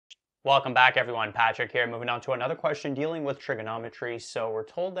Welcome back everyone, Patrick here, moving on to another question dealing with trigonometry. So we're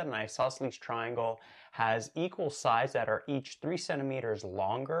told that an isosceles triangle has equal sides that are each 3 centimeters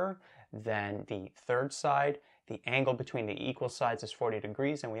longer than the third side. The angle between the equal sides is 40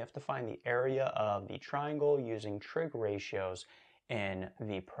 degrees, and we have to find the area of the triangle using trig ratios in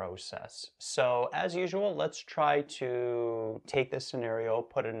the process. So as usual, let's try to take this scenario,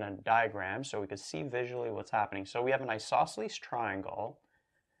 put it in a diagram so we can see visually what's happening. So we have an isosceles triangle,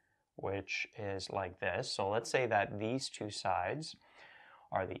 which is like this. So let's say that these two sides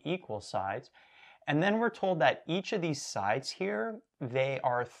are the equal sides. And then we're told that each of these sides here, they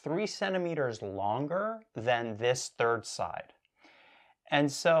are 3 centimeters longer than this third side.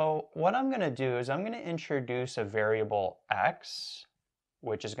 And so what I'm going to do is I'm going to introduce a variable x,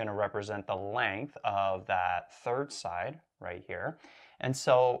 which is going to represent the length of that third side right here. And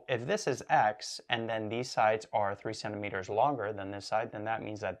so if this is x and then these sides are 3 centimeters longer than this side, then that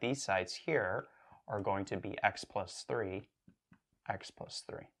means that these sides here are going to be x plus 3,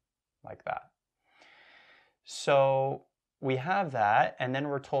 like that. So we have that, and then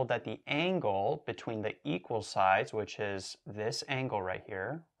we're told that the angle between the equal sides, which is this angle right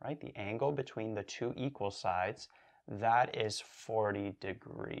here, right? The angle between the two equal sides, that is 40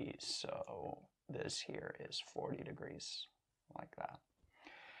 degrees. So this here is 40 degrees, like that.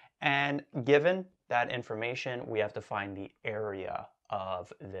 And given that information, we have to find the area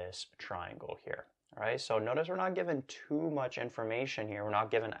of this triangle here. All right, so notice we're not given too much information here. We're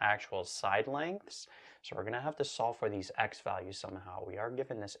not given actual side lengths. So we're going to have to solve for these x values somehow. We are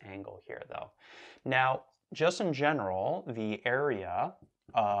given this angle here, though. Now, just in general, the area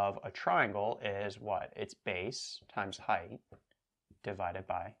of a triangle is what? It's base times height divided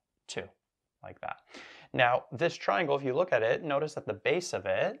by 2, like that. Now, this triangle, if you look at it, notice that the base of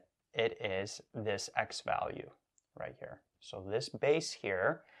it, it is this x value right here. So this base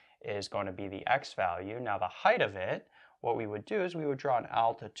here is going to be the x value. Now the height of it, what we would do is we would draw an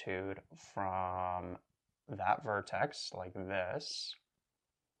altitude from that vertex like this.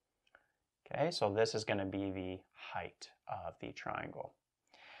 Okay, so this is going to be the height of the triangle.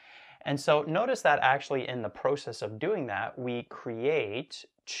 And so notice that actually in the process of doing that, we create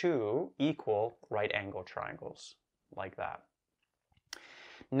two equal right angle triangles like that.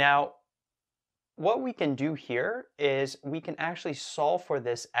 Now, what we can do here is we can actually solve for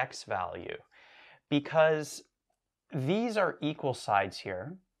this x value because these are equal sides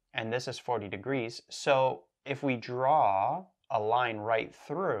here, and this is 40 degrees. So if we draw a line right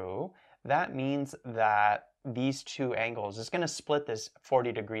through, that means that these two angles is going to split this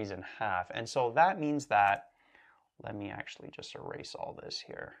 40 degrees in half. And so that means that, let me actually just erase all this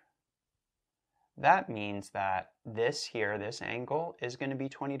here. That means that this here, this angle is going to be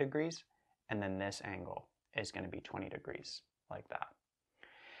 20 degrees, and then this angle is going to be 20 degrees, like that.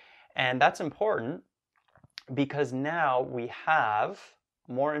 And that's important because now we have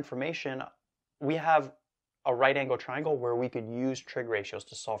more information. We have a right angle triangle where we could use trig ratios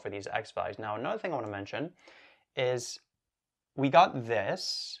to solve for these x values. Now, another thing I want to mention is we got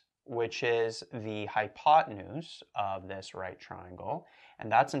this, which is the hypotenuse of this right triangle,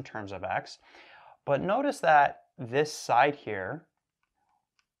 and that's in terms of x. But notice that this side here,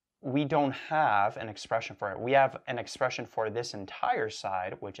 we don't have an expression for it. We have an expression for this entire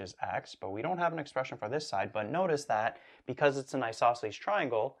side, which is x, but we don't have an expression for this side. But notice that because it's an isosceles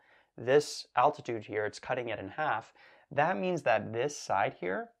triangle, this altitude here, it's cutting it in half. That means that this side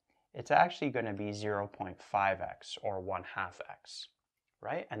here, it's actually going to be 0.5x or 1/2 x,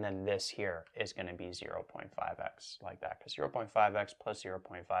 right? And then this here is going to be 0.5x, like that, because 0.5x plus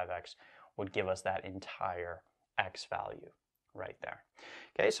 0.5x would give us that entire x value right there.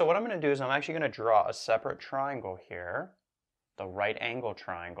 Okay, so what I'm going to do is I'm actually going to draw a separate triangle here, the right angle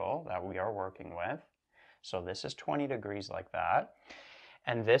triangle that we are working with. So this is 20 degrees like that.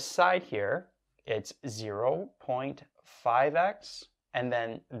 And this side here, it's 0.5x. And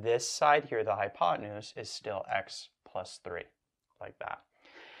then this side here, the hypotenuse, is still x plus 3, like that.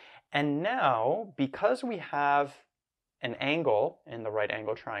 And now, because we have an angle in the right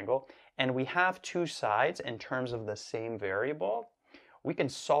angle triangle, and we have two sides in terms of the same variable, we can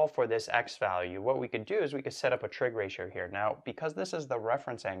solve for this x value. What we could do is we could set up a trig ratio here. Now, because this is the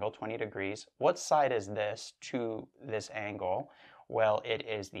reference angle, 20 degrees, what side is this to this angle? Well, it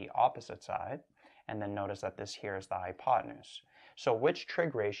is the opposite side. And then notice that this here is the hypotenuse. So which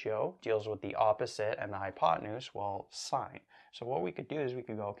trig ratio deals with the opposite and the hypotenuse? Well, sine. So what we could do is we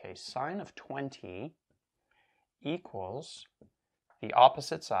could go, okay, sine of 20 equals the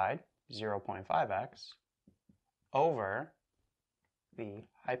opposite side, 0.5x, over the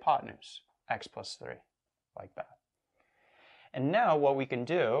hypotenuse, x plus 3, like that. And now what we can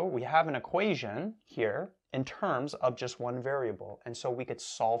do, we have an equation here in terms of just one variable. And so we could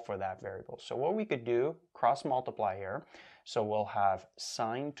solve for that variable. So what we could do, cross multiply here. So we'll have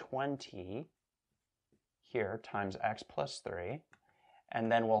sine 20 here times x plus 3.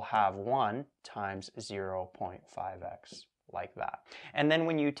 And then we'll have 1 times 0.5x, like that. And then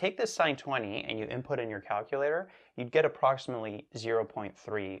when you take this sine 20 and you input in your calculator, you'd get approximately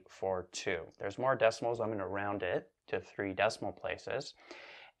 0.342. There's more decimals. I'm going to round it to 3 decimal places.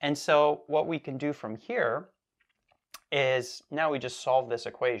 And so what we can do from here is now we just solve this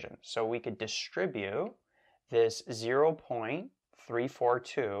equation. So we could distribute this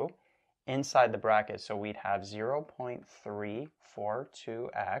 0.342 inside the bracket. So we'd have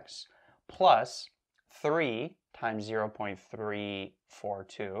 0.342x plus 3 times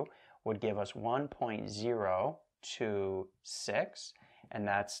 0.342 would give us 1.026, and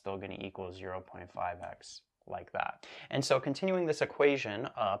that's still going to equal 0.5x, like that. And so continuing this equation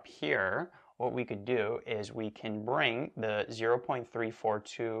up here, what we could do is we can bring the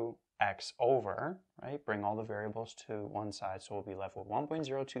 0.342x over, right? Bring all the variables to one side, so we'll be left with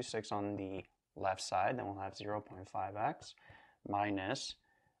 1.026 on the left side, then we'll have 0.5x minus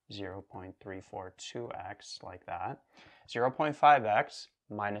 0.342x, like that. 0.5x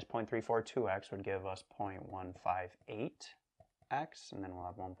minus 0.342x would give us 0.158x, and then we'll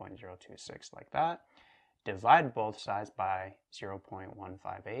have 1.026 like that. Divide both sides by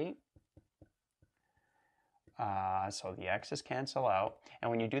 0.158. So the x's cancel out.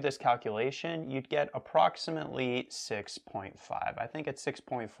 And when you do this calculation, you'd get approximately 6.5. I think it's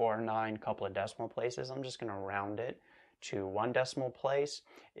 6.49, couple of decimal places. I'm just going to round it to 1 decimal place.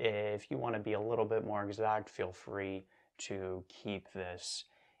 If you want to be a little bit more exact, feel free to keep this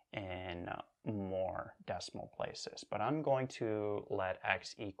in more decimal places. But I'm going to let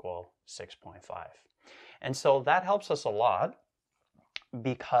x equal 6.5. And so that helps us a lot,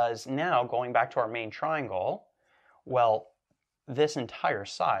 because now going back to our main triangle, well, this entire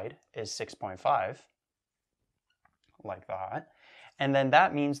side is 6.5, like that. And then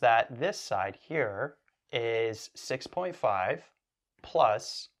that means that this side here is 6.5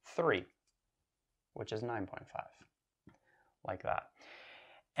 plus 3, which is 9.5, like that.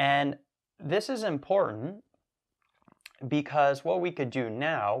 And this is important because what we could do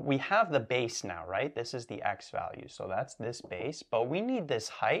now, we have the base now, right? This is the x value, so that's this base, but we need this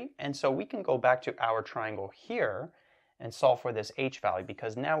height, and so we can go back to our triangle here and solve for this h value,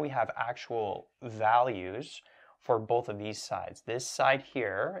 because now we have actual values for both of these sides. This side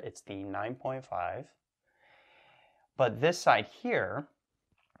here, it's the 9.5, but this side here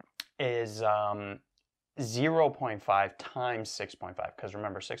is 0.5 times 6.5, because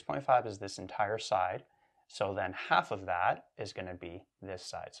remember 6.5 is this entire side. So then half of that is going to be this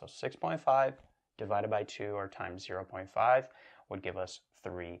side. So 6.5 divided by 2 or times 0.5 would give us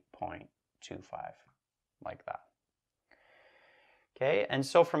 3.25, like that. Okay, and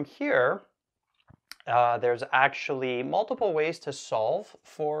so from here, there's actually multiple ways to solve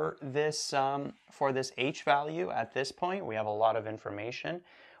for this h value at this point. We have a lot of information.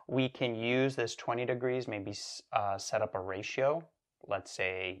 We can use this 20 degrees, maybe set up a ratio. Let's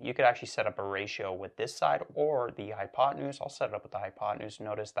say you could actually set up a ratio with this side or the hypotenuse. I'll set it up with the hypotenuse.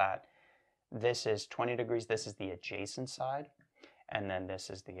 Notice that this is 20 degrees, this is the adjacent side, and then this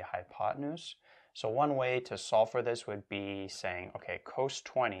is the hypotenuse. So one way to solve for this would be saying, okay, cos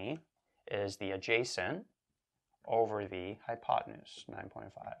 20 is the adjacent over the hypotenuse,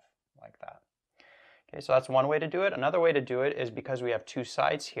 9.5, like that. Okay, so that's one way to do it. Another way to do it is, because we have two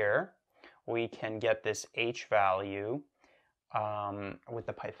sides here, we can get this h value with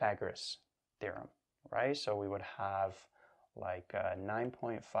the Pythagoras theorem, right? So we would have like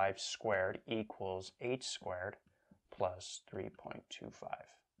 9.5 squared equals h squared plus 3.25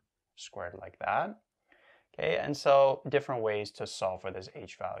 squared, like that. Okay, and so different ways to solve for this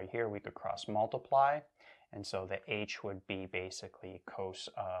h value here. We could cross multiply, and so the h would be basically cos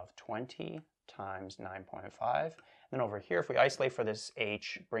of 20 times 9.5. Then over here, if we isolate for this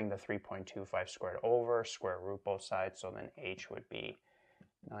h, bring the 3.25 squared over, square root both sides, so then h would be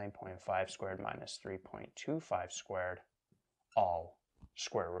 9.5 squared minus 3.25 squared, all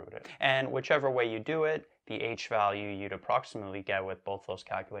square rooted. And whichever way you do it, the h value you'd approximately get with both those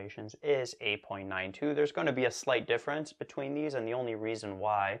calculations is 8.92. There's going to be a slight difference between these, and the only reason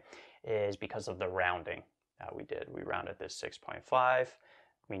why is because of the rounding that we did. We rounded this 6.5.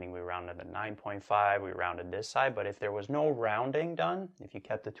 Meaning we rounded the 9.5, we rounded this side, but if there was no rounding done, if you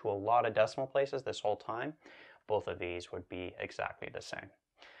kept it to a lot of decimal places this whole time, both of these would be exactly the same.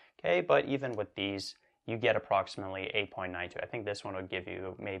 Okay, but even with these, you get approximately 8.92. I think this one would give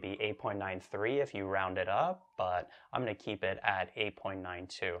you maybe 8.93 if you round it up, but I'm going to keep it at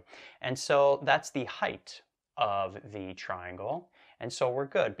 8.92. And so that's the height of the triangle. And so we're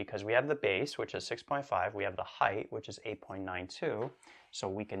good because we have the base, which is 6.5. We have the height, which is 8.92. So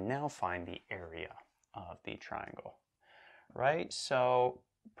we can now find the area of the triangle, right? So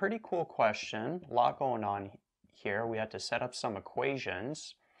pretty cool question. A lot going on here. We had to set up some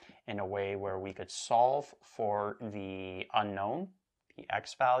equations in a way where we could solve for the unknown, the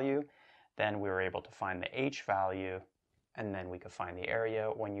x value. Then we were able to find the h value, and then we could find the area.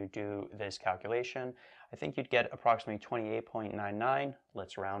 When you do this calculation, I think you'd get approximately 28.99.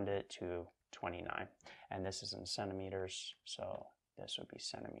 Let's round it to 29. And this is in centimeters, so this would be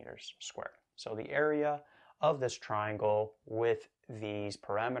centimeters squared. So the area of this triangle with these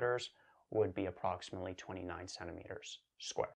parameters would be approximately 29 centimeters squared.